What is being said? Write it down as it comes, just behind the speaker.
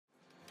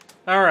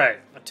Alright,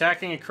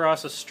 attacking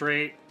across a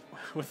strait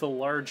with a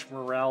large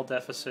morale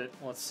deficit.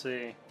 Let's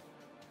see.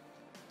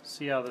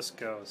 See how this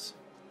goes.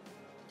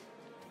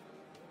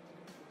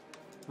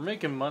 We're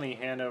making money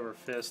hand over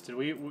fist.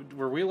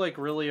 Were we like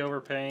really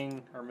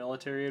overpaying our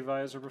military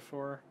advisor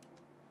before?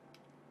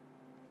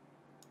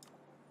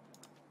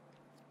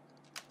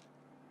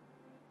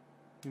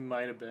 We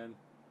might have been.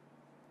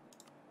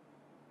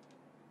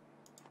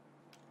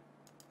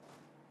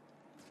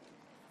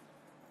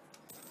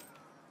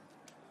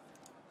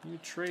 You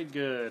trade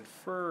good.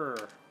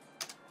 Fur.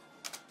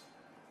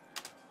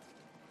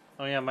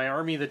 Oh yeah, my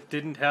army that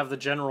didn't have the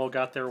general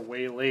got there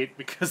way late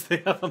because they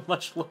have a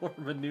much lower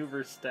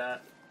maneuver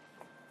stat.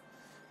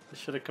 I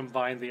should have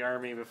combined the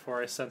army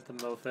before I sent them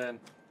both in.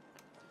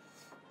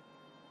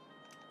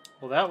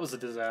 Well, that was a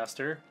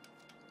disaster.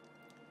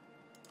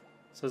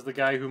 Says the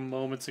guy who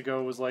moments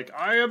ago was like,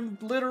 I am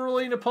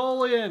literally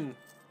Napoleon!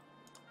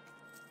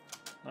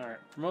 Alright,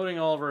 promoting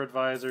all of our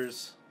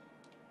advisors.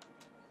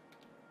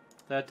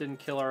 That didn't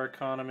kill our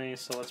economy,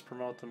 so let's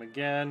promote them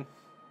again.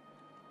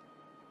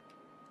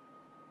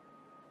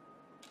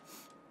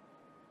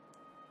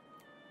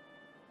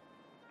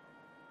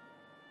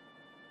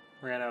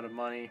 Ran out of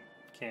money.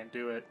 Can't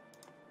do it.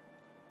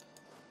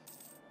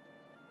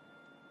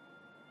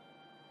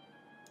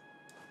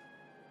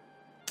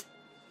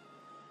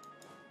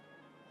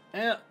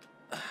 Yeah.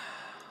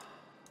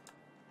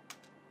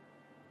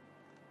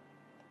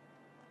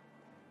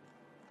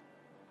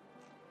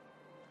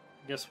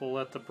 Guess we'll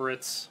let the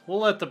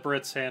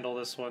Brits handle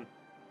this one.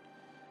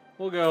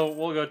 We'll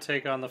go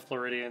take on the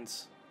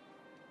Floridians.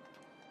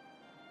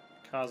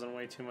 Causing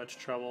way too much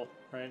trouble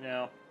right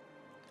now.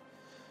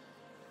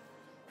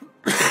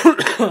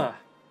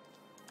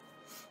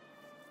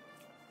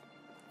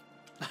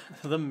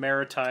 The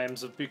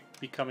Maritimes of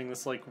becoming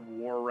this like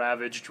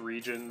war-ravaged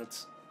region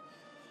that's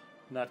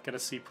not going to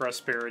see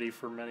prosperity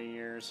for many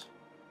years.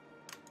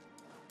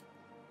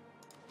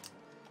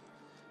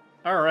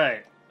 All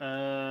right.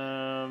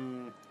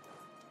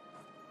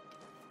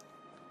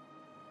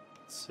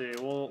 Let's see.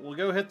 We'll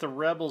go hit the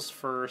rebels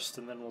first,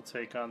 and then we'll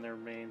take on their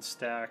main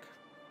stack.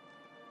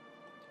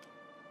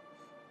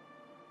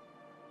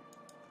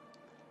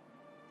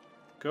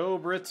 Go,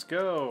 Brits,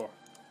 go!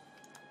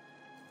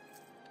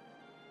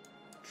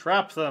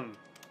 Trap them!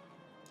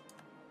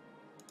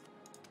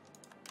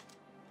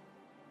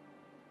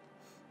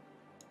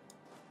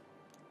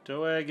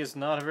 Doeg is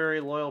not a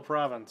very loyal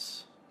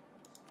province.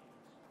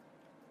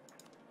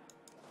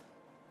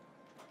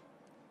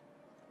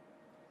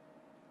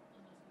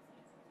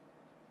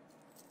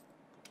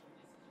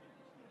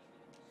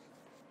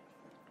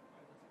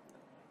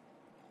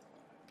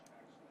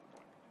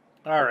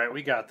 Alright,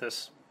 we got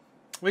this.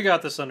 We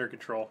got this under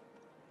control.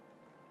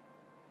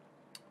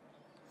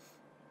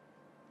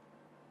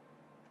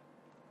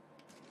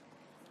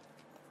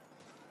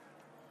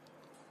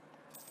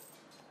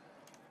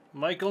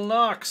 Michael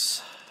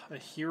Knox, a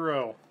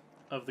hero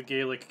of the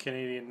Gaelic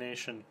Canadian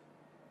nation,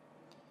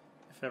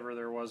 if ever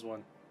there was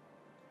one.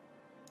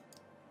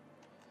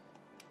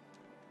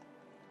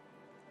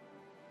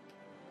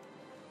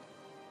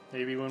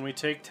 Maybe when we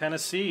take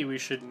Tennessee, we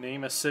should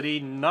name a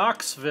city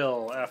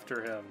Knoxville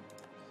after him.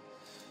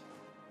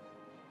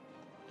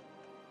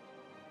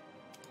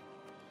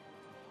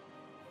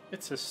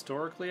 It's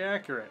historically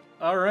accurate.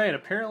 Alright,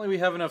 apparently we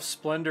have enough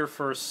splendor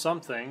for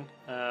something.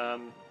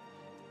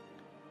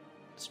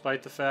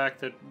 Despite the fact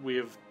that we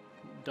have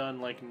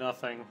done like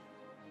nothing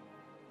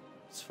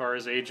as far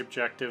as age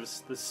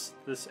objectives this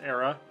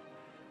era.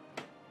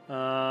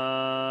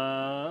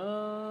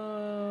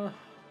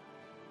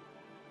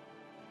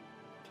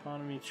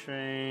 Autonomy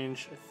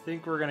change. I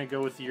think we're going to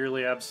go with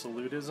yearly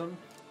absolutism.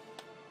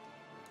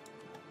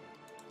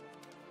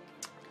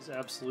 Because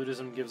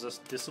absolutism gives us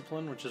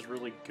discipline, which is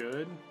really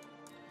good.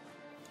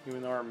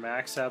 Even though our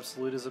max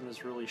absolutism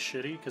is really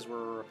shitty because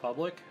we're a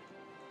republic.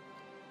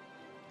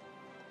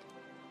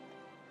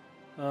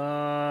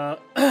 And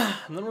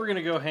then we're going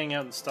to go hang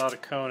out in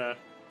Stadacona.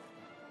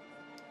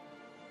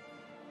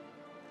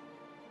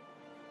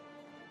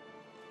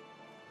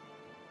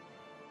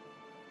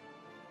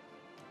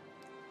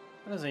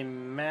 That is a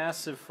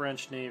massive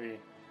French navy.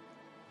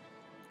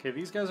 Okay,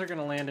 these guys are going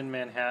to land in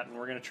Manhattan.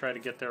 We're going to try to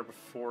get there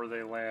before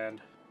they land.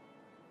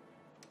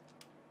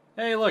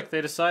 Hey, look,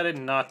 they decided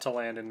not to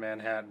land in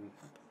Manhattan.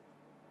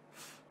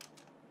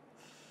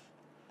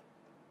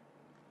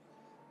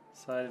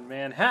 Decided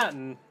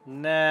Manhattan?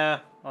 Nah,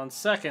 on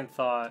second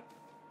thought,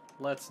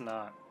 let's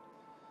not.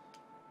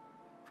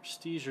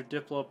 Prestige or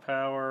Diplo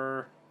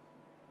power.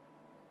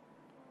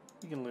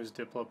 You can lose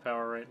Diplo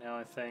power right now,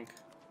 I think.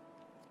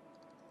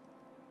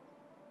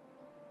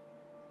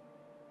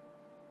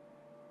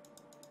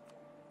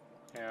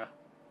 Yeah.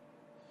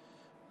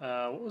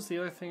 What was the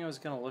other thing I was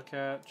going to look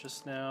at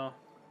just now?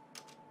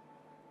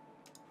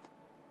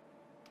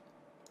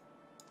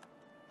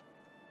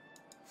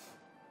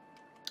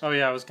 Oh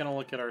yeah, I was going to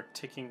look at our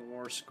ticking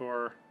war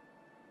score.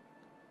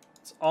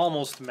 It's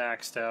almost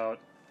maxed out.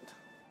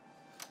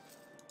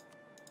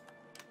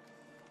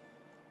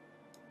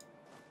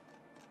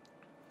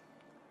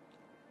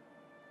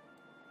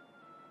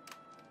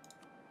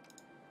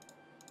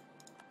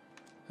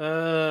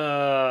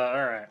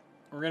 Alright.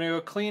 We're gonna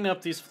go clean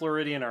up these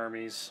Floridian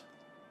armies.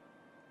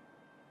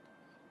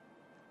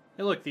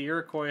 Hey look, the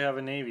Iroquois have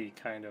a navy,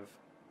 kind of.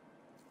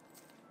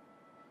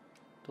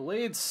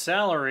 Delayed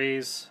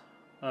salaries.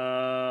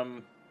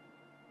 Campaign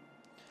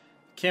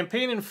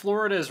in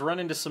Florida has run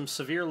into some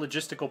severe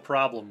logistical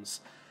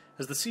problems.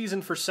 As the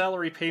season for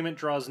salary payment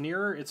draws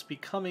nearer, it's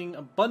becoming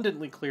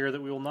abundantly clear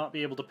that we will not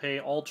be able to pay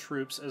all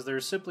troops, as there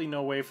is simply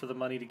no way for the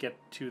money to get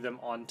to them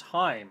on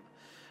time.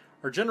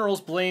 Our generals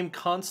blame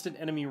constant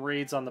enemy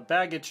raids on the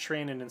baggage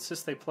train and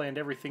insist they planned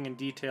everything in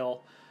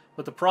detail,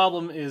 but the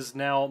problem is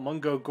now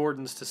Mungo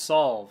Gordon's to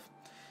solve.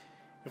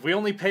 If we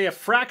only pay a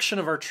fraction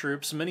of our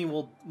troops, many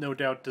will no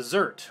doubt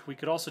desert. We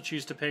could also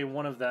choose to pay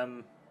none of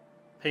them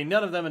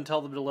and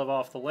tell them to live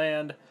off the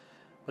land,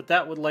 but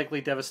that would likely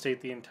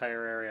devastate the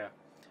entire area.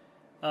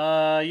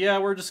 Yeah,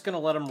 we're just going to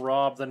let them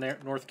rob the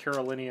North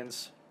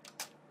Carolinians.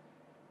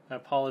 I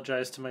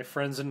apologize to my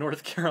friends in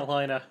North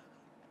Carolina,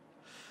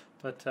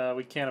 but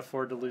we can't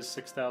afford to lose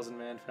 6,000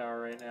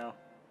 manpower right now.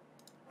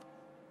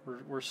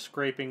 We're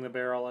scraping the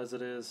barrel as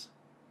it is.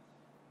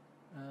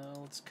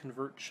 Let's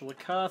convert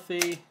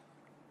Chillicothe.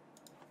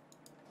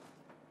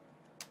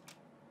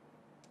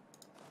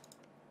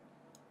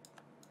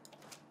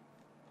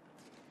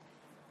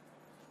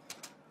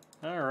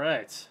 All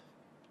right.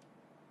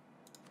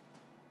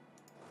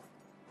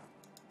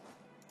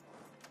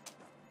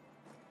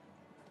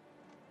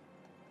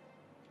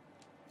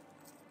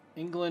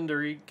 England,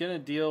 are you going to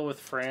deal with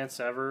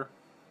France ever?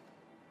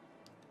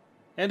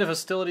 End of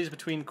hostilities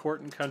between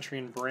court and country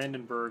in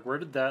Brandenburg. Where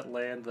did that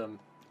land them?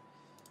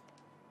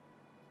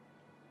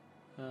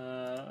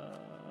 Can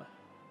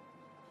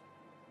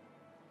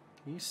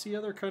you see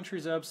other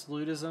countries'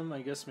 absolutism?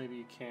 I guess maybe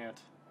you can't.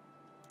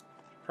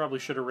 Probably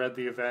should have read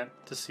the event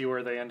to see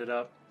where they ended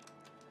up.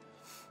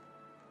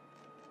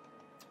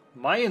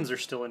 Mayans are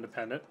still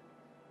independent.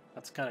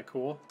 That's kind of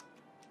cool.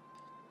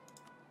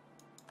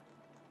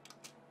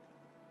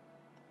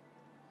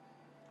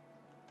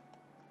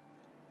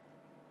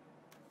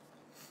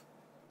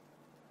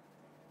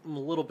 I'm a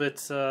little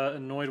bit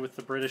annoyed with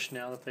the British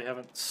now that they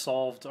haven't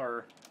solved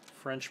our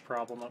French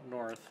problem up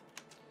north.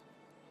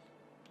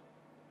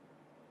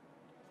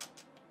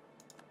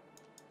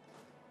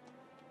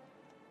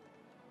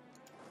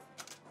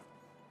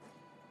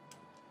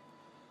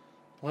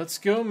 Let's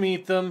go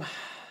meet them.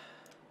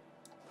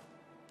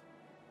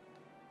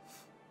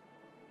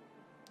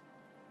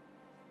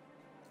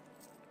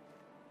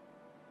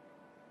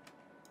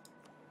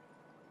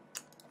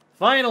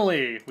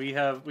 Finally,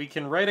 we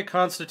can write a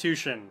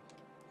constitution.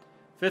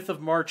 5th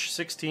of March,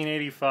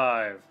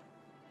 1685.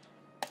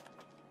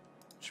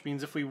 Which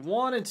means if we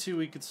wanted to,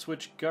 we could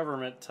switch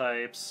government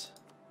types.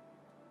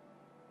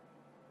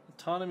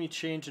 Autonomy,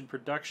 change in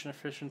production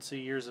efficiency,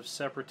 years of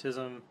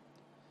separatism.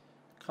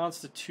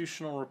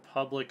 Constitutional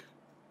republic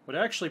would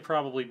actually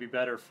probably be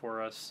better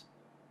for us.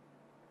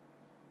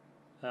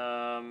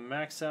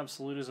 Max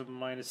absolutism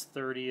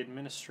 -30,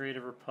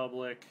 administrative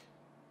republic.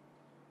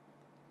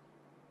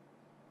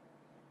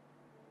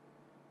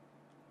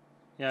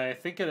 Yeah, I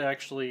think it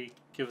actually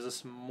gives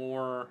us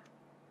more.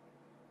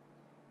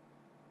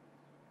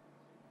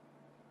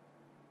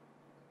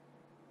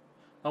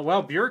 Oh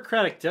wow,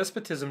 bureaucratic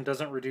despotism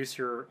doesn't reduce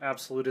your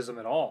absolutism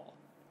at all.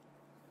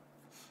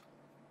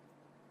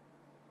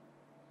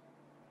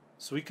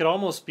 So we could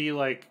almost be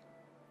like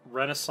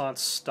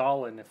Renaissance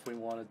Stalin if we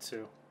wanted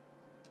to.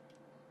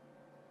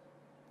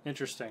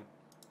 Interesting.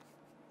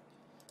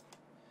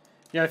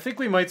 Yeah, I think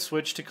we might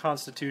switch to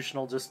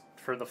constitutional just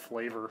for the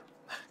flavor,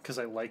 because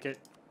I like it.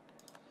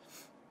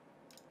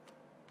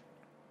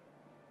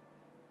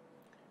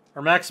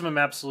 Our maximum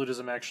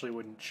absolutism actually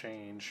wouldn't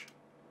change,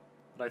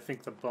 but I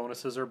think the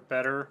bonuses are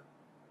better.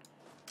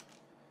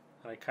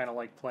 And I kind of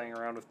like playing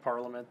around with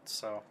Parliament,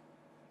 so...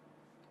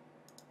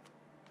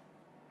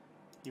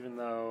 Even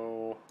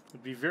though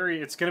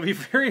it's going to be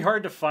very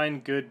hard to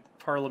find good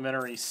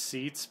parliamentary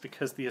seats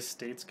because the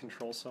estates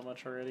control so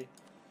much already.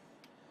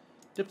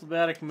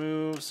 Diplomatic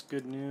moves,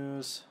 good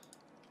news.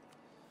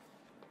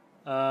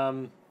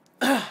 I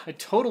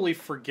totally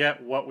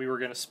forget what we were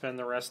going to spend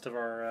the rest of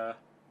our...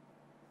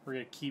 we're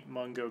going to keep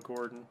Mungo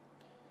Gordon.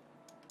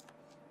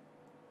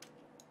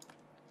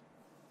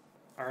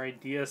 Our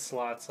idea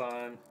slots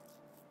on.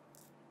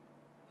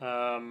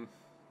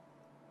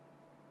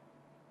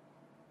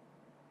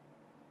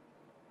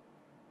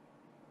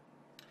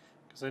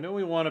 I know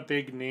we want a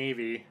big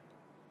navy.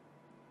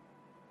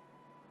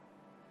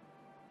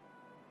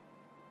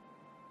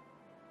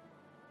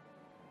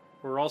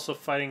 We're also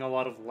fighting a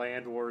lot of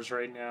land wars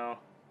right now.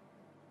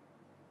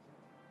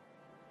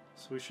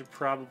 So we should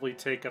probably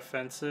take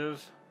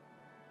offensive.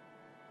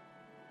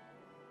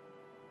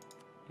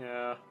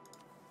 Yeah.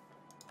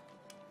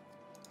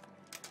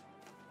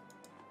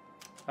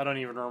 I don't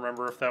even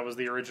remember if that was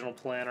the original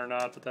plan or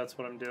not, but that's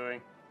what I'm doing.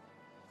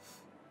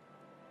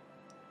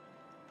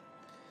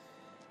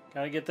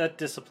 Gotta get that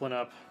discipline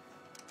up.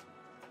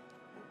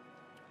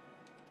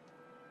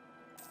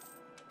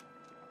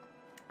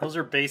 Those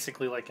are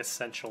basically like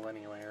essential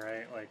anyway,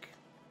 right? Like,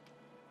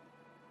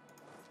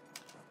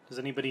 Does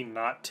anybody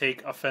not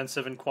take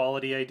offensive and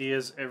quality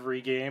ideas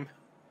every game?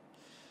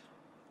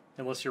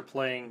 Unless you're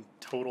playing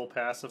total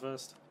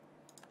pacifist.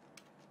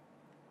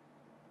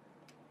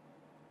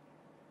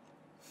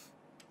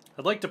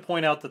 I'd like to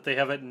point out that they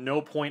have at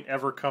no point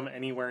ever come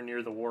anywhere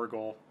near the war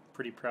goal.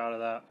 Pretty proud of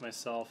that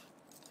myself.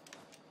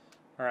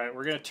 Alright,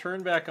 we're going to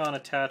turn back on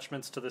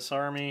attachments to this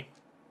army.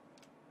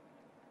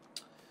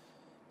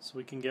 So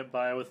we can get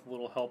by with a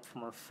little help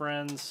from our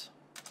friends.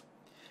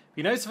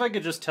 Be nice if I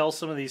could just tell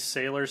some of these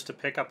sailors to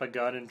pick up a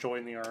gun and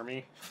join the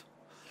army.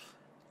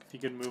 If you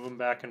could move them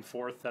back and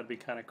forth, that'd be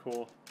kind of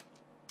cool.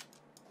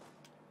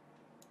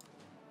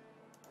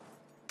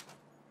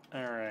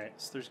 Alright,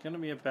 so there's going to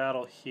be a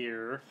battle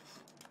here.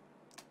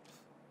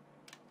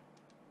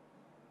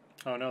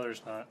 Oh, no,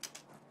 there's not.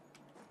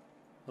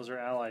 Those are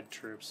allied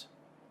troops.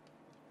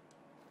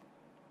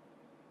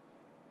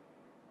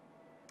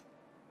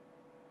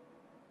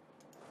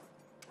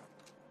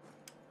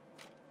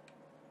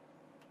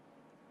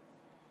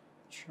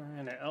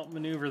 Trying to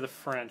outmaneuver the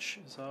French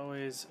is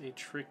always a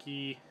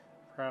tricky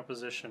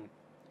proposition.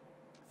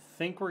 I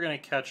think we're going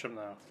to catch them,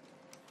 though.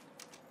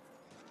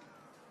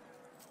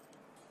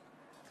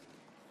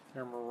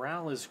 Their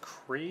morale is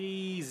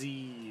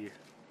crazy.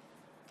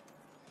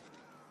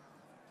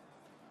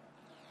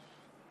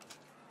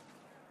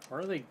 Where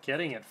are they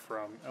getting it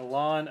from?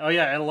 Elan. Oh,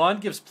 yeah, Elan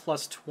gives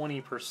plus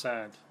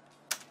 20%.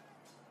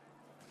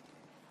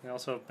 They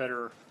also have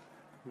better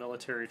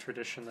military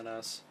tradition than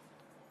us.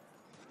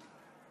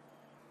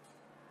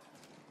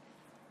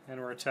 And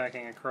we're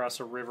attacking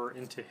across a river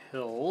into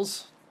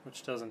hills,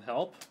 which doesn't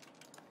help.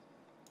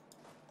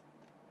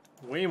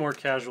 Way more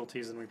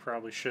casualties than we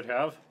probably should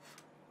have.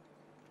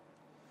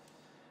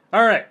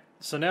 Alright,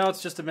 so now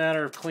it's just a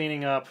matter of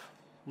cleaning up,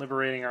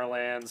 liberating our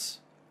lands,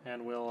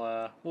 and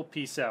we'll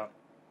peace out.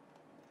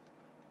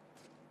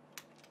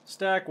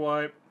 Stack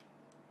wipe.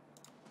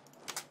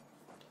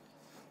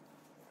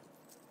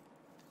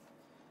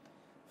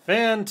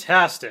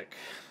 Fantastic.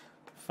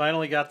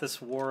 Finally got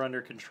this war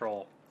under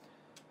control.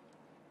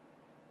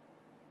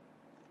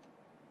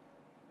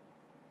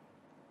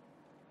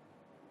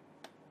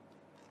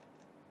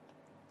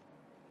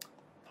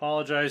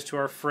 Apologize to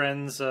our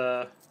friends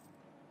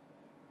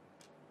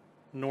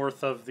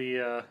north of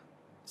the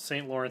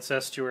St. Lawrence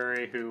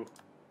estuary who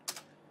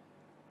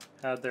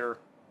had their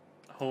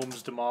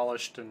homes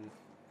demolished and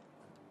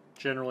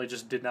generally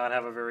just did not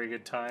have a very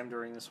good time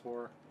during this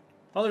war.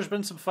 Oh, there's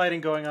been some fighting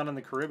going on in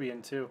the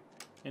Caribbean too.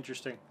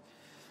 Interesting.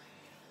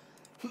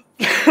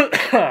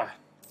 Yeah,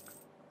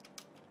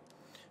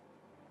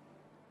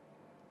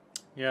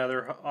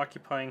 they're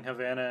occupying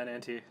Havana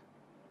and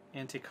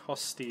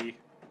Anticosti.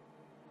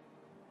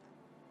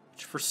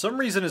 Which for some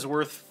reason is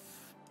worth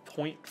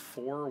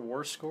 0.4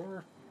 war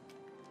score.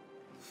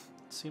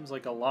 Seems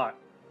like a lot.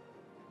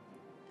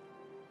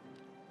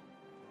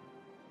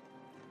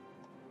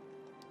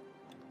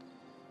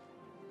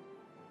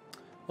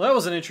 Well, that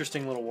was an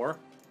interesting little war.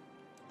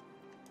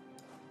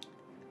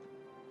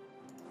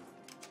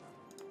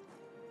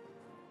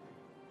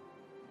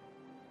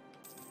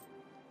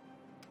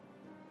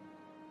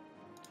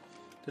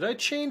 Did I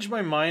change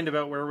my mind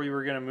about where we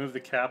were going to move the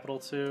capital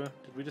to?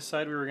 Did we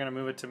decide we were going to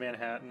move it to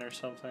Manhattan or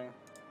something?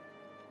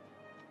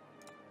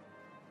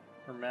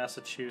 Or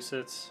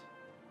Massachusetts?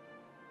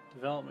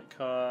 Development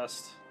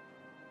cost.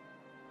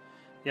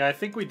 Yeah, I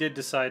think we did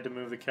decide to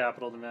move the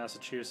capital to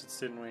Massachusetts,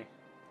 didn't we?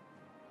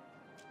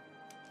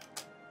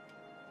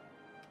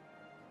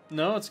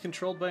 No, it's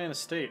controlled by an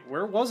estate.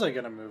 Where was I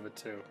going to move it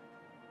to?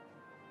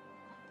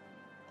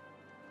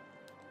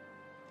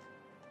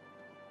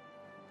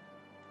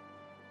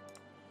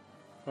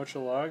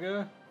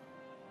 Hochelaga?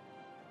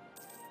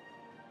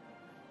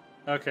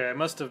 Okay, I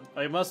must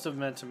have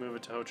meant to move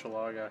it to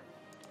Hochelaga.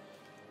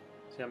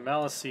 Yeah,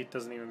 Maliseet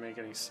doesn't even make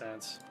any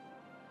sense.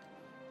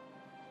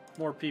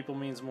 More people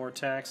means more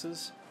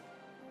taxes.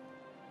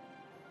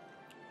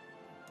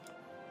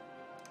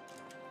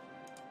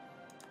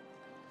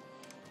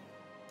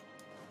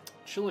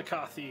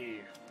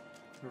 Chillicothe,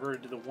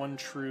 converted to the one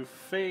true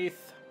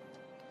faith.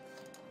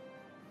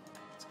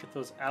 Let's get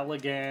those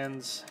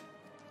Allegans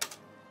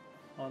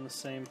on the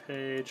same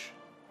page.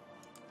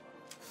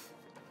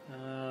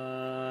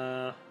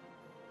 No,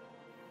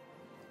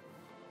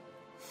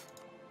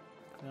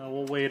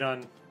 we'll wait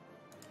on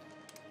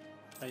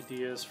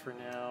ideas for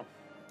now.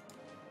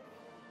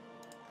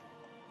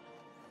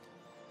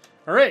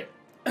 All right.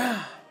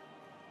 So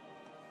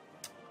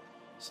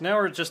now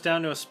we're just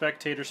down to a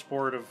spectator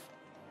sport of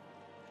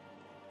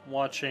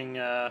watching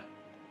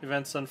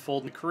events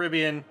unfold in the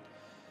Caribbean.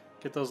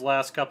 Get those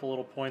last couple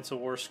little points of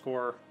war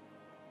score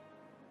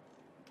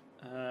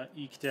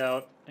eked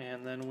out,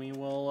 and then we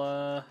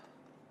will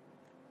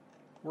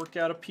work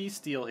out a peace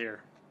deal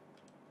here.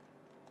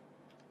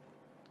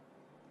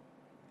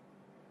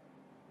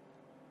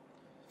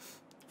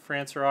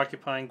 France are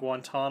occupying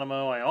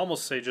Guantanamo. I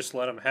almost say just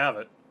let them have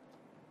it.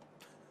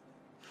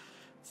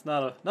 It's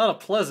not a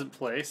pleasant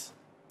place.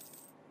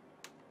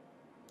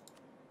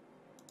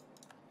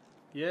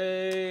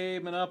 Yay,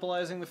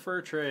 monopolizing the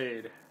fur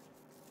trade.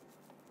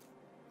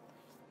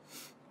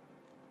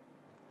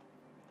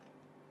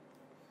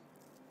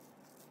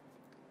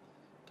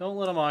 Don't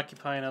let them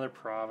occupy another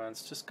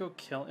province. Just go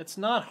kill. It's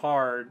not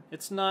hard.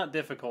 It's not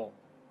difficult.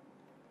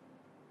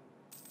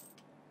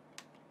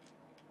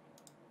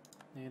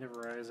 Native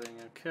Rising,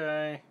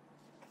 okay.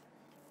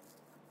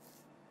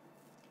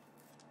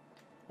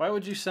 Why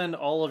would you send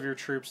all of your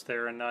troops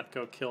there and not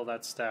go kill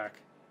that stack?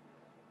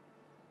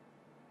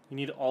 You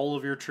need all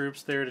of your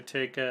troops there to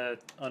take a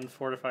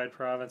unfortified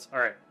province?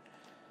 Alright.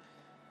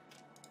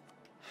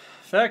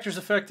 Factors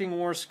affecting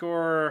war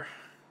score.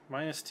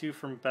 -2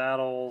 from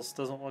battles.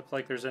 Doesn't look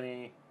like there's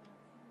any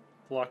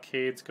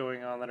blockades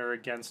going on that are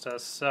against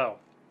us. So,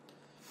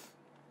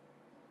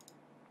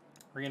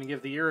 we're going to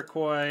give the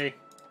Iroquois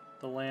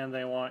the land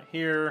they want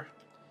here.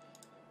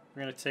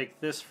 We're going to take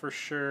this for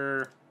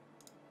sure.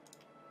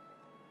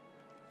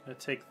 Going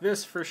to take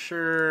this for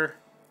sure.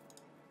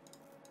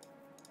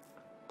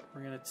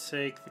 We're going to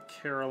take the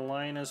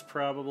Carolinas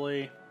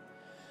probably.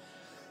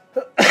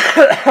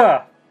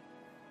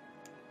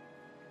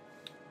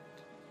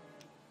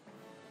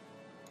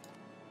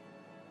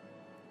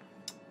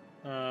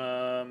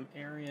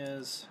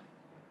 Areas.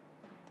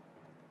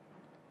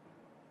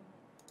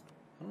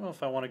 I don't know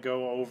if I want to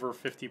go over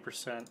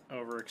 50%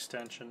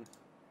 overextension.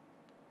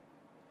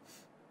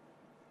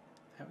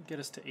 That would get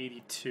us to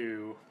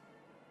 82.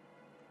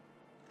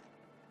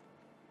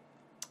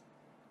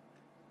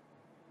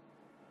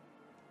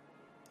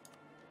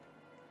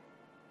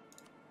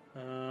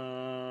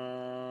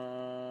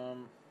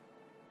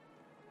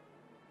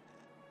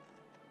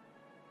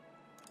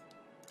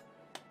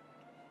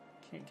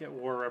 Can't get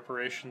war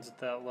reparations at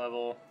that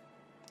level.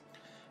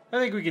 I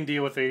think we can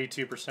deal with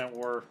 82%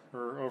 war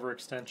or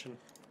overextension.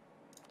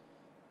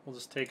 We'll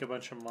just take a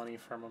bunch of money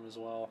from them as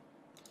well.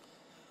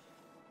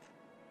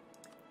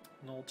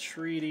 Null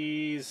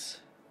treaties.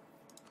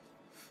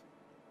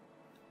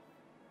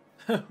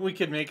 We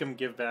could make them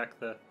give back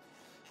the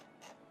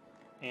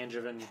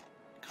Angevin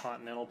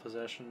continental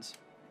possessions.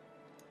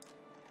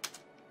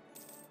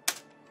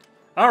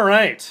 All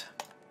right.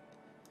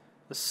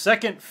 The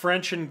Second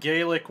French and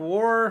Gaelic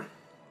War.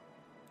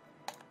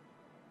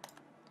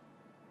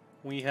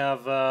 We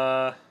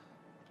have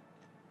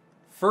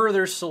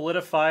further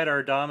solidified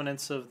our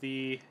dominance of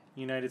the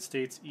United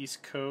States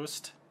East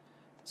Coast,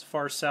 as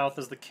far south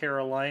as the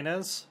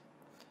Carolinas.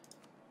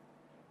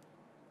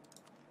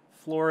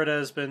 Florida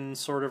has been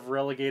sort of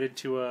relegated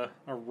to a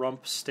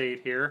rump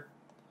state here.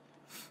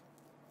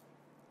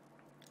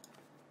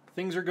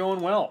 Things are going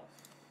well.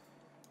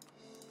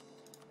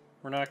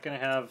 We're not going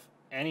to have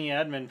any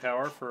admin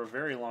power for a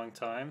very long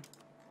time.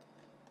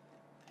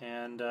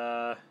 And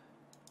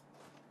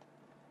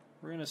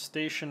we're going to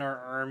station our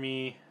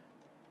army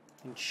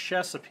in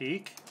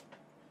Chesapeake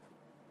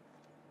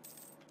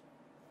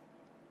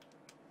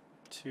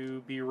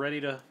to be ready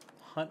to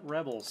hunt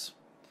rebels.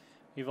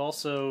 We've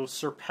also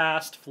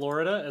surpassed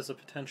Florida as a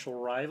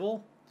potential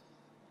rival,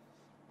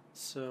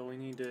 so we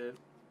need to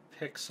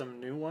pick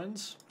some new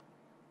ones.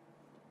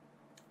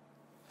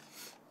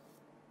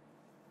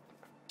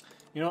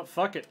 You know what?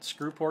 Fuck it.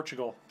 Screw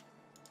Portugal.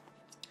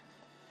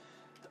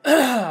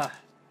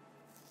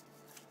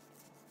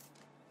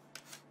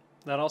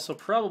 That also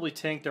probably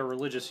tanked our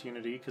religious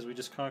unity because we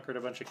just conquered a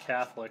bunch of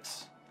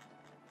Catholics.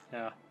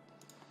 Yeah.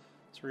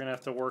 So we're going to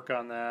have to work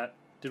on that.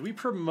 Did we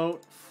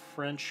promote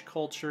French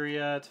culture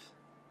yet?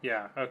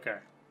 Yeah, okay.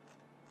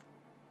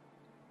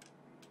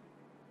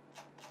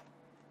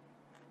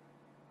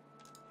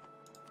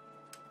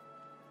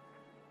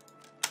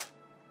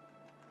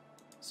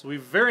 So we've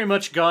very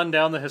much gone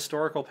down the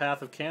historical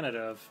path of Canada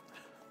of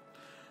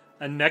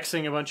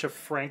annexing a bunch of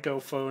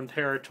Francophone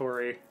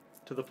territory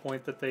to the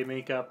point that they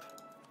make up...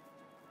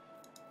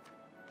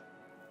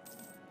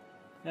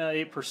 Yeah,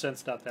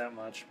 8%'s not that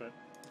much, but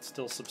it's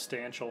still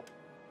substantial.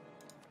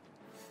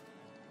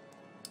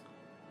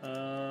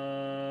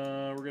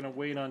 We're going to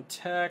wait on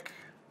tech.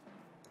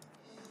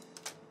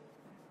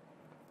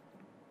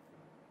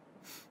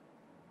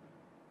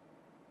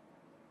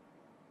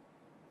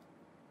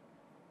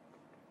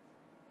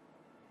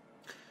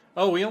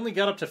 Oh, we only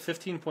got up to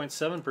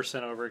 15.7%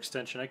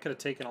 overextension. I could have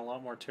taken a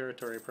lot more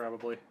territory,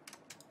 probably.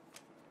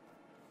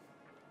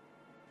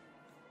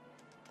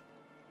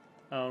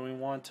 Oh, and we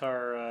want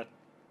our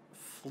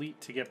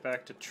fleet to get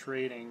back to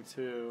trading,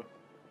 too.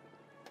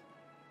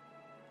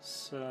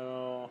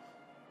 So...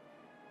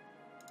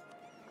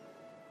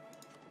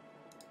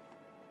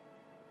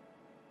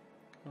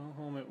 Go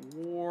home at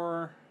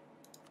war.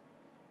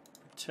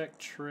 Protect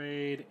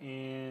trade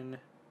in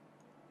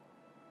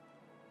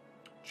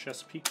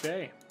Chesapeake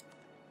Bay.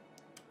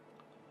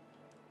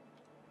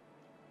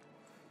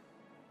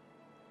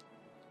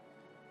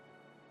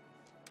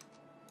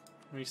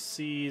 We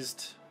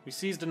seized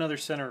another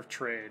center of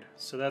trade,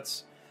 so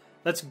that's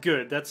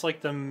good. That's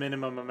like the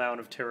minimum amount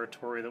of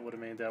territory that would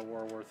have made that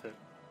war worth it.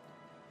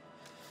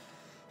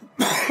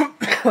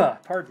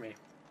 Pardon me.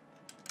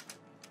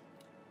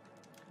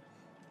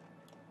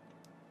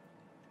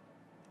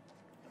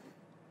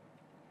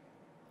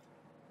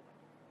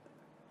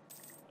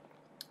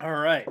 All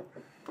right.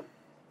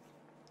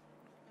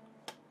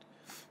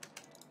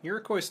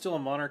 Iroquois is still a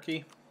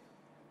monarchy.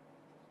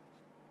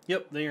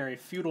 Yep, they are a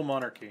feudal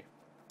monarchy.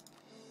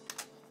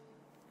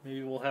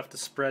 Maybe we'll have to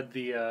spread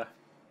the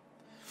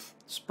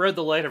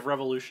light of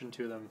revolution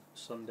to them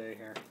someday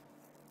here.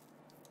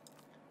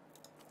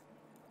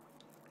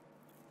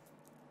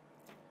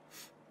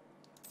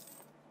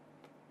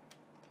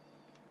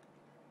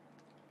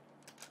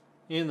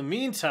 In the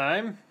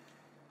meantime,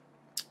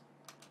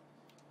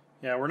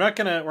 yeah, we're not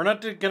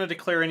gonna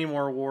declare any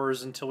more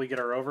wars until we get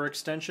our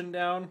overextension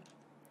down,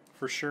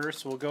 for sure.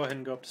 So we'll go ahead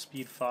and go up to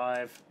speed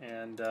 5,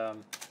 and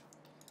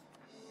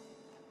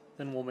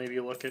then we'll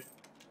maybe look at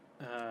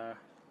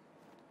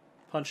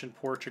punching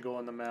Portugal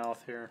in the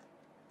mouth here.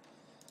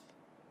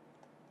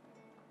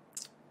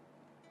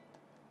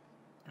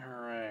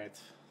 All right,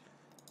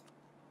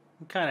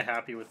 I'm kind of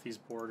happy with these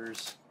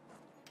borders.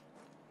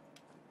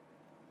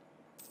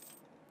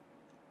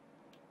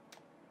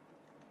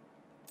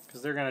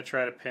 Because they're going to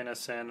try to pin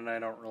us in, and I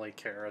don't really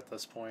care at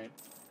this point.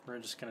 We're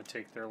just going to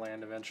take their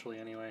land eventually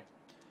anyway.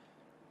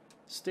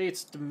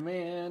 States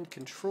demand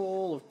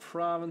control of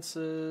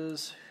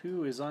provinces.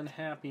 Who is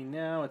unhappy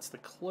now? It's the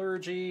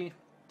clergy.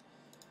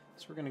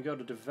 So we're going to go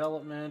to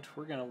development.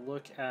 We're going to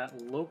look at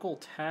local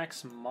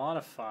tax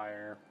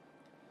modifier.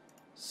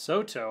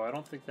 Soto, I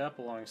don't think that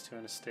belongs to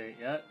an estate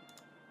yet.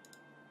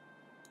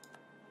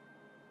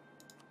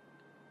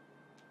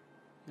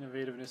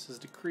 Innovativeness is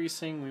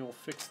decreasing. We will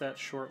fix that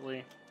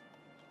shortly.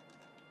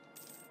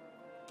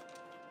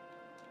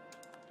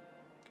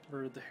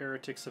 Converted the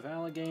heretics of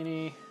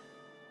Allegheny.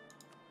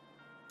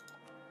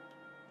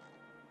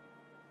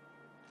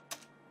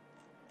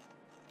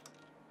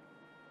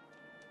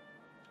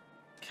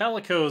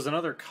 Calicos and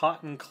other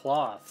cotton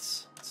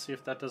cloths. Let's see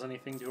if that does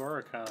anything to our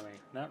economy.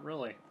 Not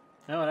really.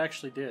 No, it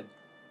actually did.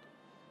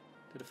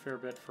 Did a fair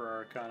bit for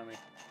our economy.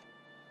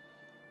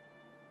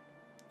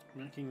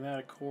 Making that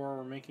a core,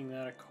 we're making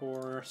that a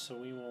core, so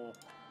we will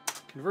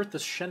convert the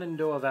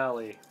Shenandoah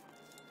Valley.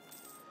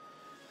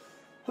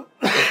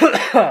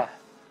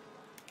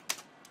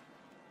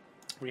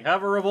 We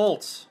have a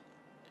revolt.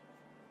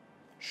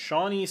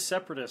 Shawnee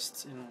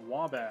separatists in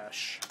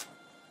Wabash.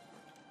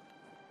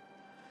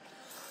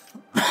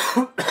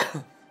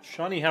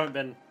 Shawnee haven't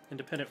been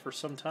independent for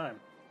some time.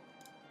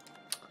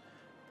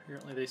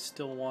 Apparently they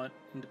still want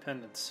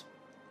independence.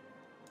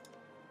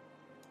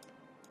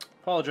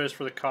 Apologize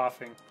for the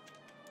coughing.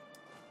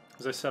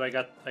 As I said,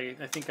 I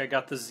think I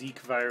got the Zeke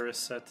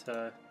virus at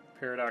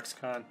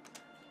ParadoxCon.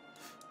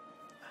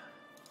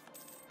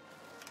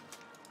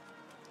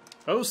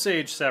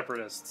 Osage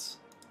separatists.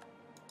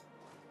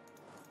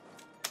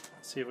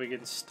 Let's see if we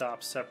can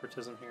stop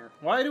separatism here.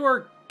 Why do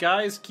our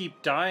guys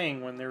keep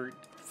dying when they're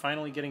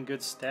finally getting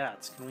good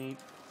stats? Can we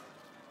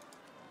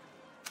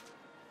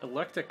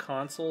elect a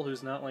consul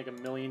who's not like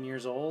 1,000,000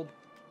 years old?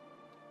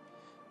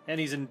 And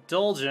he's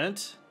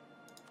indulgent.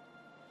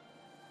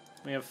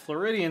 We have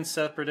Floridian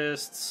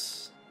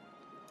separatists.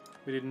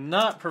 We did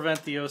not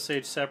prevent the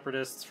Osage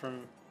separatists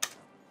from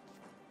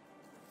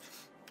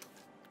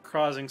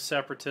causing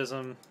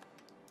separatism.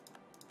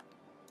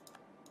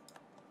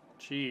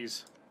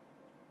 Jeez.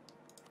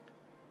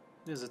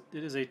 It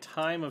is a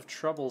time of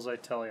troubles, I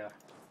tell ya.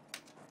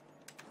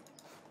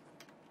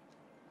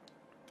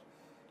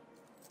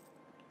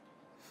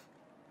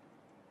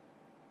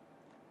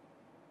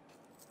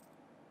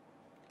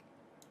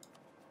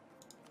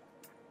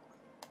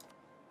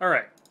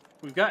 Alright,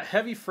 we've got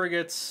heavy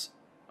frigates.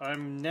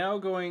 I'm now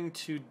going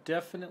to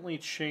definitely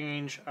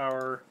change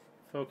our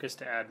focus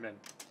to admin.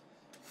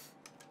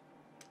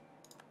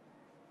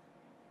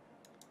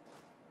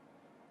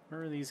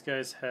 Where are these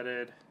guys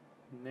headed?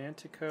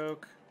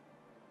 Nanticoke.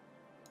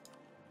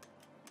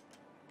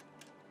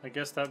 I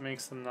guess that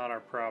makes them not our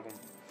problem.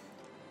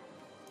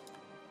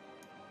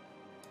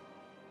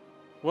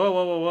 Whoa,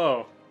 whoa, whoa,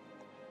 whoa.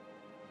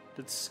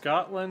 Did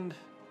Scotland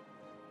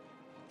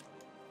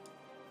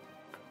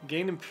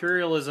gain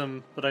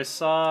imperialism, but I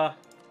saw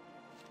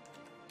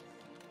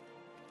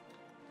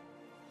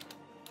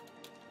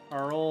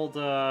our old,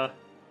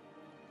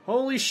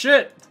 holy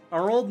shit!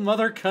 Our old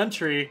mother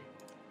country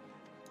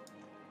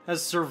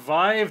has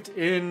survived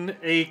in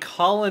a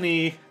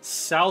colony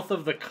south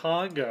of the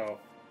Congo.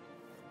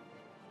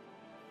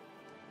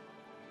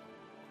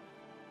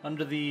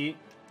 Under the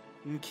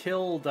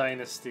Nkil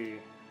dynasty.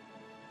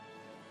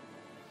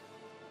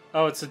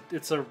 Oh,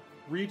 it's a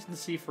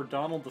regency for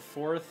Donald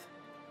IV.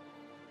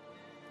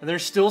 And they're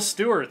still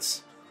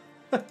Stuarts.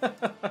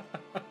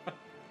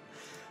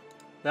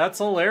 That's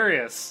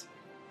hilarious.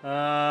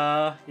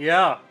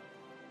 Yeah.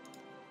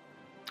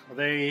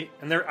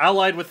 They're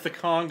allied with the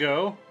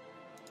Congo,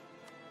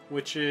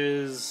 which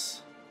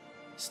is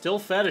still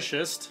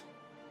fetishist.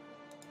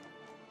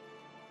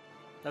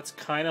 That's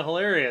kind of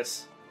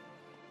hilarious.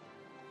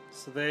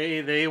 So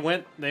they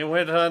went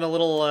on a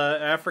little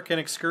African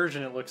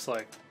excursion, it looks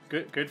like.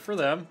 Good for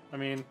them. I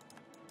mean,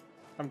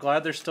 I'm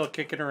glad they're still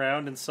kicking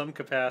around in some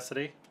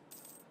capacity.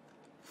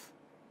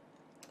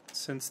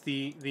 Since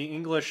the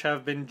English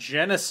have been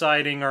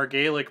genociding our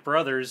Gaelic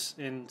brothers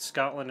in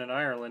Scotland and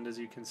Ireland, as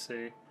you can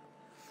see.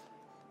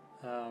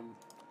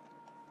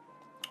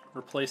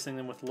 Replacing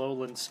them with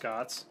lowland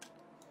Scots.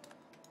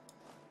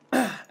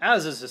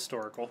 as is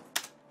historical.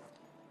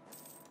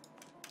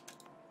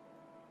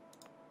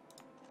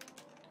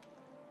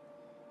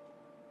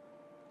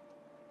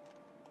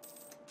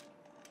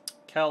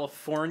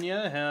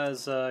 California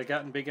has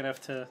gotten big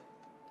enough to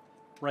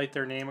write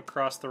their name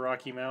across the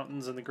Rocky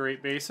Mountains and the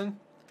Great Basin.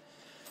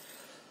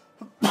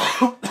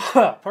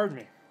 Pardon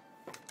me.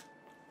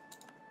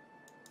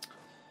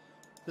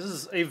 This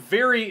is a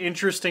very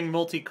interesting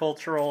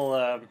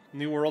multicultural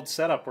New World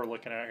setup we're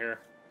looking at here.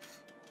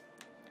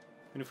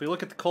 And if we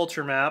look at the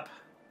culture map,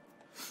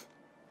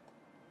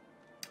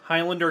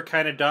 Highlander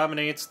kind of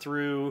dominates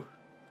through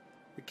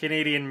the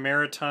Canadian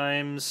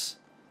Maritimes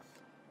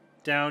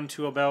down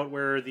to about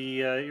where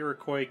the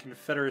Iroquois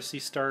Confederacy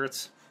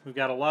starts. We've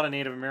got a lot of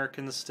Native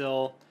Americans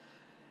still,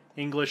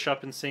 English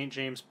up in St.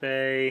 James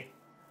Bay,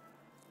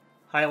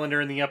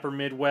 Highlander in the upper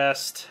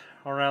Midwest,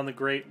 around the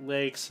Great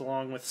Lakes,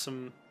 along with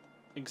some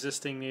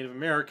existing Native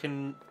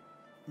American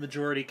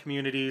majority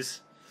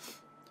communities.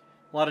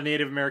 A lot of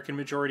Native American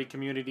majority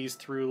communities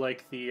through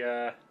like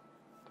the,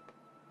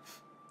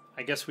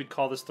 I guess we'd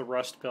call this the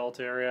Rust Belt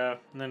area,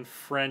 and then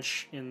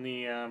French in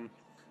the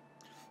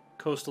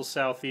coastal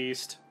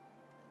southeast,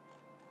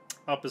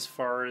 up as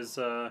far as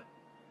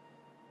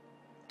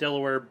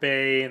Delaware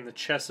Bay and the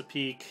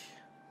Chesapeake.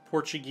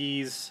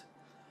 Portuguese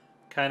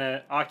kind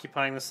of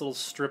occupying this little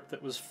strip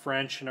that was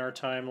French in our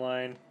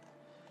timeline.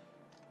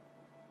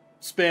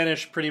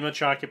 Spanish pretty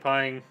much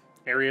occupying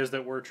areas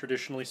that were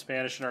traditionally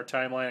Spanish in our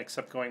timeline,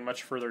 except going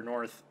much further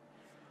north.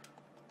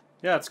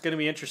 Yeah, it's going to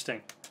be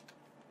interesting.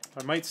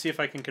 I might see if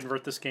I can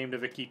convert this game to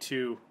Wiki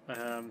 2,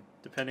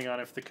 depending on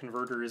if the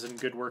converter is in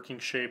good working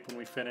shape when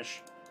we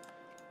finish.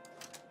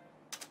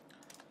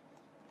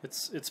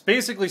 It's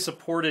basically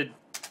supported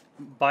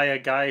by a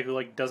guy who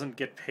like doesn't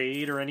get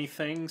paid or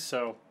anything,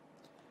 so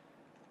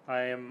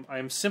I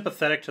am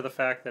sympathetic to the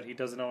fact that he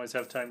doesn't always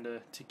have time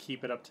to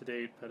keep it up to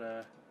date,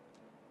 but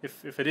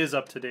if it is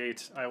up to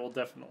date, I will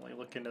definitely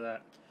look into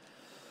that.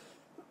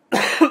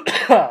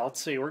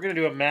 Let's see, we're going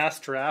to do a mass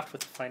draft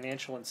with a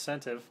financial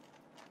incentive.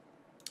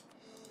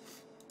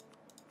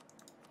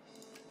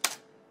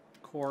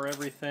 Core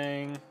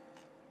everything.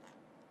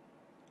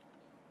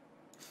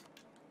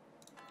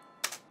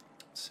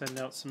 Send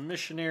out some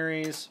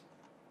missionaries.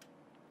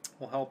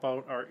 We'll help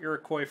out our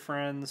Iroquois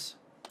friends.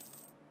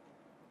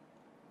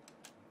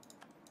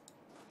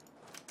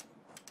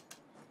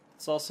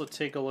 Let's also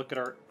take a look at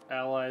our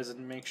allies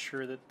and make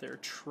sure that their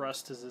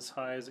trust is as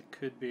high as it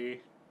could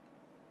be.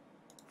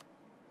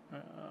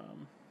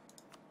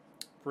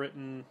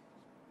 Britain,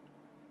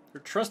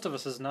 their trust of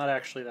us is not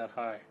actually that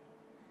high.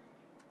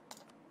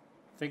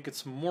 I think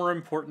it's more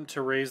important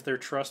to raise their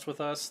trust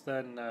with us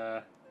than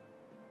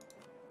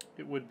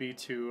it would be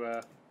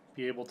to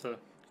be able to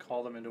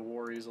call them into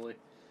war easily.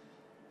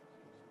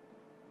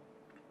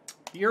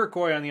 The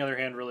Iroquois, on the other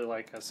hand, really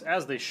like us,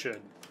 as they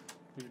should.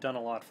 We've done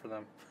a lot for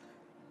them.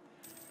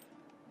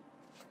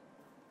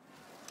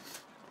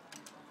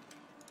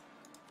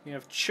 We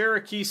have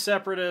Cherokee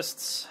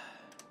separatists.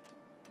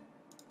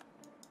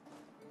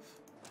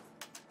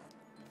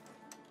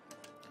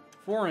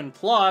 Foreign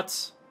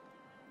plots.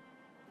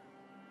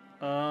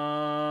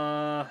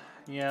 Yeah,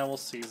 we'll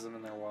seize them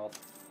in their wealth.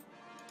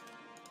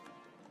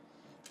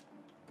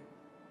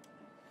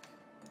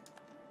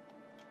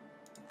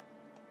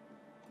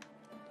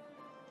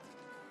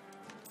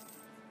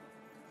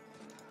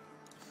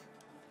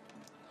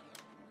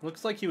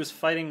 Looks like he was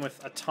fighting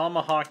with a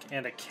tomahawk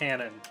and a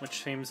cannon,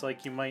 which seems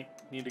like you might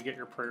need to get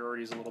your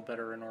priorities a little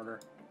better in order.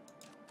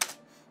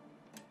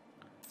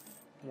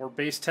 More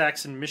base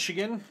tax in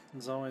Michigan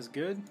is always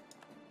good.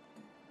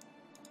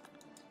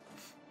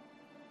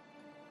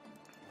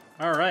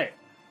 Alright.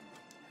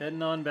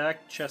 Heading on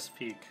back to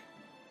Chesapeake.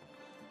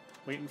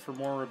 Waiting for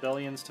more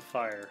rebellions to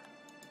fire.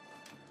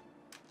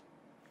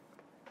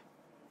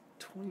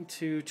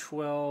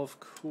 2212,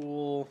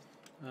 cool.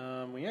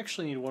 We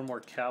actually need one more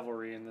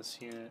cavalry in this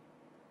unit.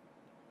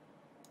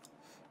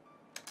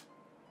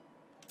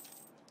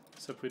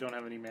 Except we don't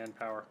have any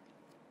manpower.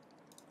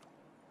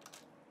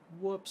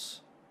 Whoops.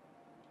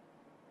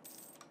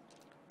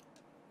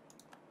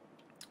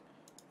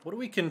 What do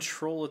we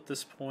control at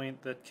this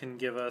point that can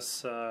give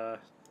us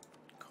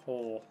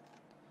coal?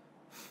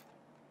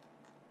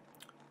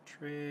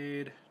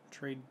 Trade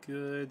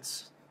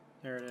goods.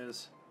 There it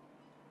is.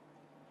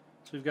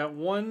 So we've got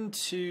 1,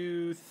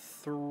 2,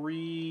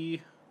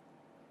 3,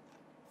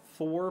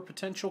 4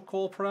 potential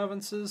coal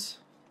provinces.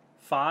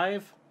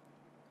 5.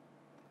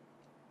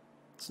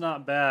 It's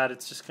not bad.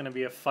 It's just going to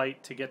be a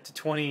fight to get to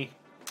 20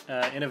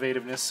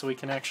 innovativeness so we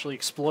can actually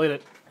exploit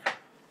it.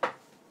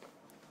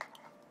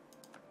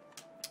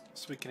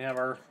 So we can have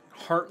our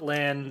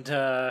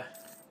Heartland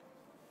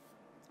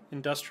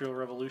Industrial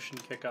Revolution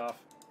kick off.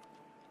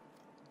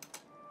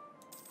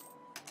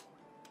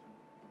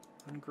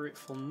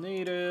 Ungrateful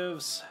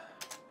natives.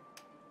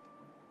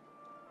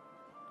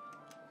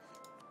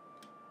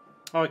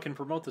 Oh, I can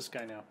promote this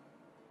guy now.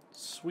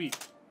 Sweet.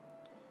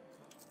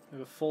 We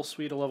have a full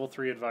suite of level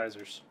 3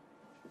 advisors.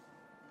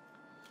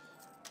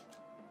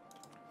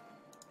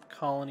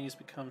 Colonies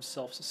become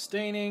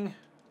self-sustaining.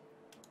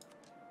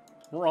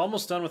 We're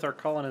almost done with our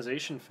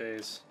colonization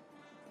phase.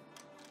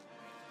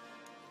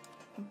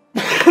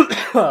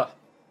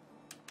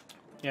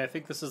 Yeah, I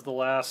think this is the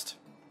last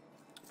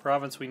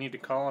province we need to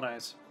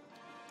colonize.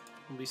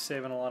 We'll be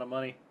saving a lot of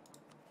money.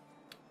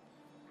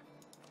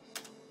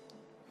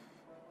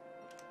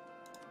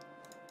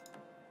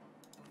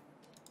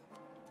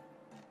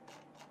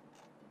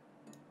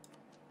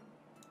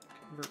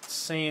 Convert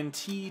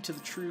Santee to the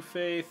true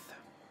faith.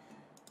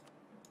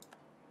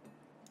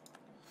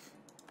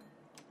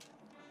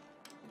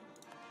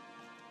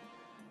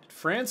 Did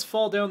France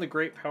fall down the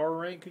great power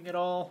ranking at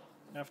all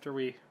after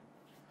we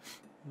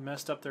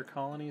messed up their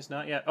colonies?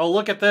 Not yet. Oh,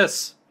 look at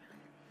this.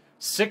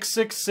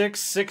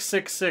 666,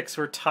 666.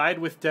 We're tied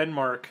with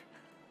Denmark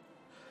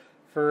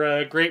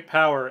for great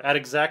power at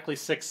exactly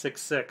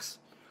 666.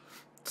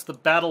 It's the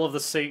Battle of the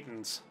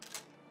Satans.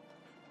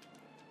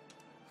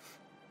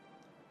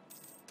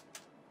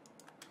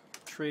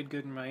 Trade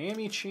good in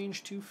Miami,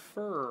 change to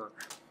fur.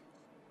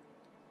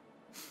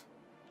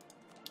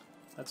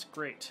 That's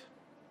great.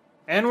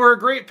 And we're a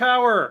great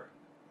power!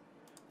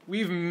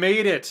 We've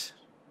made it!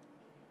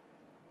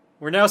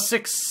 We're now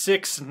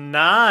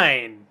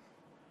 669.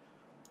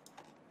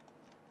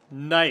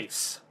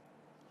 Nice.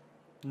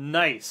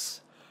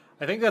 Nice.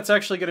 I think that's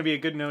actually going to be a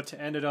good note to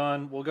end it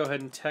on. We'll go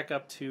ahead and tech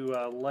up to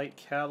light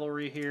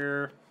cavalry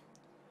here.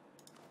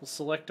 We'll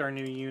select our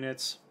new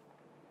units.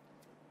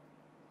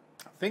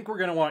 I think we're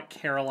going to want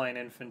Caroline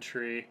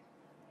infantry.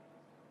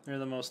 They're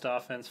the most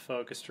offense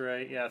focused,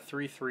 right? Yeah,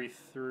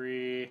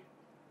 333.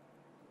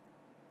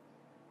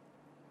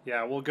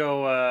 Yeah, we'll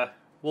go.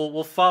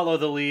 We'll follow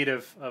the lead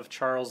of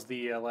Charles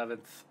the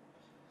 11th,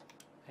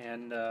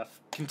 and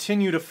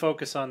continue to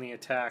focus on the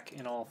attack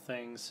in all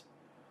things.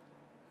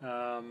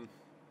 Also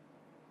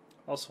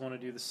want to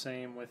do the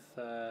same with.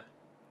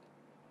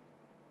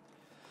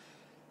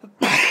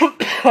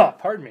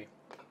 Pardon me.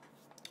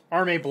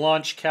 Armée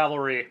Blanche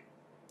cavalry.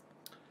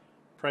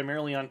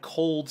 Primarily on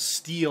cold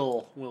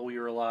steel will we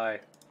rely.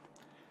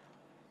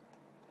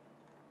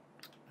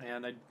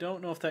 And I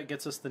don't know if that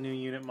gets us the new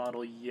unit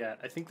model yet.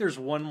 I think there's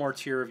one more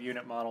tier of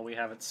unit model we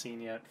haven't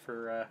seen yet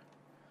for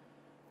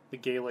the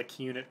Gaelic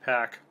unit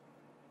pack.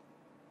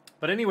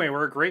 But anyway,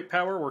 we're a great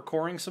power. We're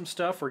coring some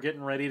stuff. We're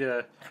getting ready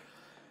to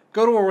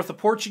go to war with the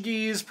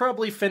Portuguese.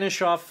 Probably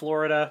finish off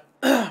Florida.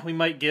 We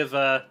might give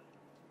the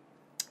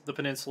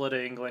peninsula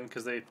to England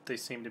because they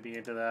seem to be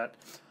into that.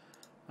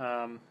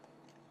 Do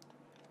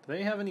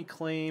they have any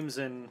claims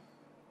in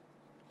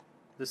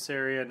this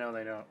area? No,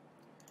 they don't.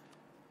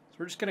 So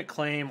we're just going to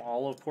claim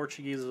all of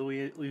Portuguese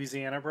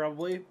Louisiana,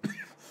 probably.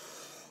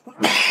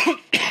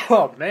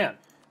 Oh, man.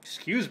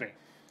 Excuse me.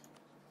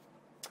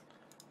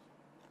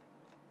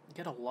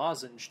 Get a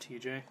lozenge,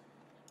 TJ.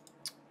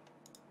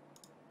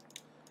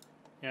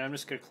 Yeah, I'm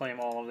just going to claim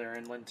all of their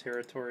inland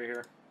territory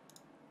here.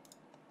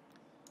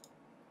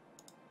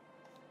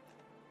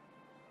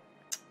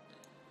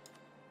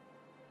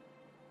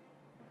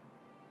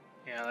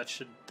 Yeah,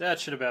 that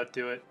should about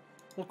do it.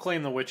 We'll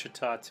claim the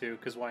Wichita too,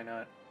 because why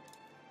not?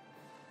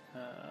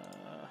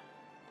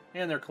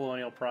 And their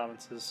colonial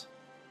provinces.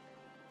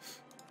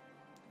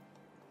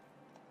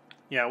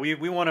 Yeah,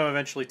 we want to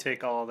eventually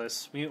take all of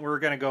this. We're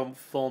going to go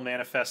full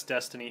Manifest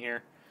Destiny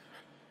here.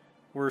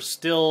 We're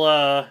still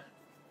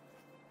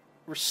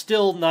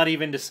not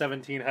even to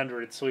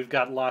 1700, so we've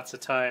got lots of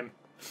time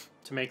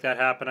to make that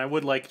happen. I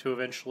would like to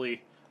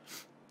eventually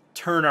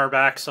turn our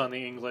backs on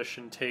the English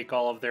and take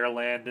all of their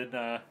land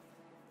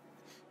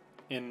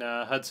in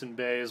Hudson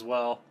Bay as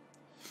well.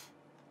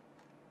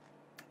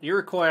 The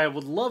Iroquois, I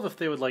would love if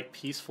they would like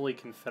peacefully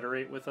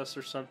confederate with us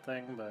or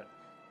something, but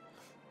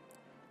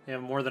they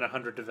have more than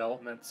 100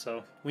 development,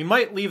 so we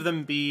might leave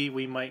them be.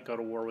 We might go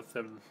to war with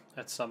them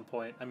at some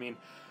point. I mean,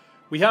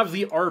 we have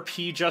the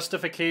RP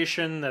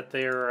justification that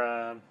they're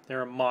a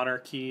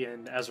monarchy,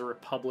 and as a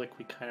republic,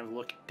 we kind of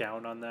look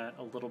down on that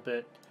a little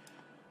bit.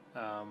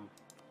 Oh,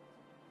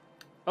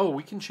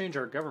 we can change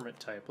our government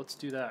type. Let's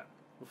do that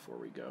before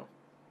we go.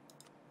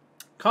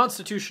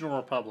 Constitutional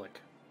Republic.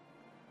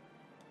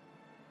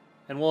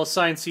 And we'll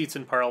assign seats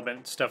in Parliament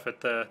and stuff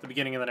at the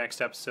beginning of the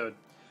next episode.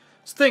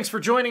 So thanks for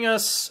joining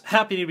us.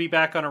 Happy to be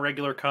back on a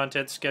regular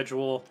content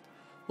schedule.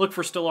 Look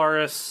for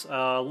Stellaris.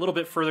 A little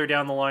bit further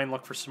down the line,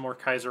 look for some more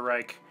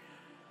Kaiserreich.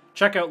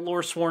 Check out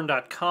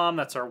Loresworn.com.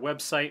 That's our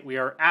website. We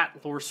are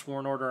at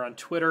Loresworn Order on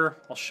Twitter.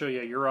 I'll show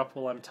you Europe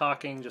while I'm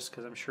talking, just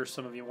because I'm sure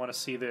some of you want to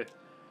see the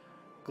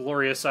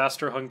glorious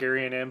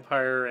Austro-Hungarian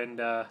Empire and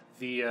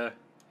the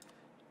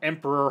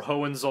Emperor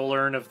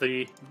Hohenzollern of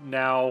the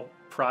now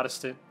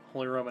Protestant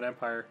Holy Roman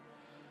Empire.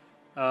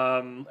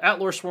 At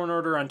Loresworn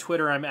Order on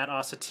Twitter, I'm at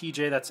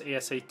AsaTJ, that's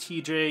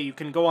ASATJ. You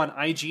can go on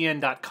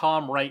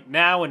IGN.com right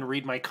now and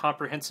read my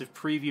comprehensive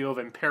preview of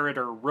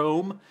Imperator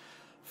Rome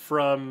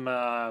from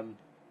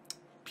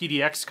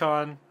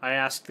PDXCon. I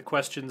asked the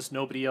questions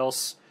nobody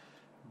else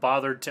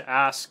bothered to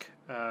ask,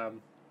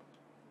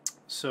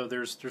 so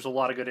there's a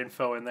lot of good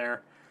info in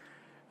there.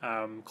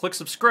 Click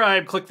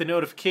subscribe, click the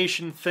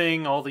notification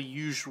thing, all the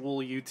usual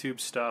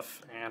YouTube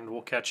stuff, and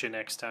we'll catch you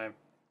next time.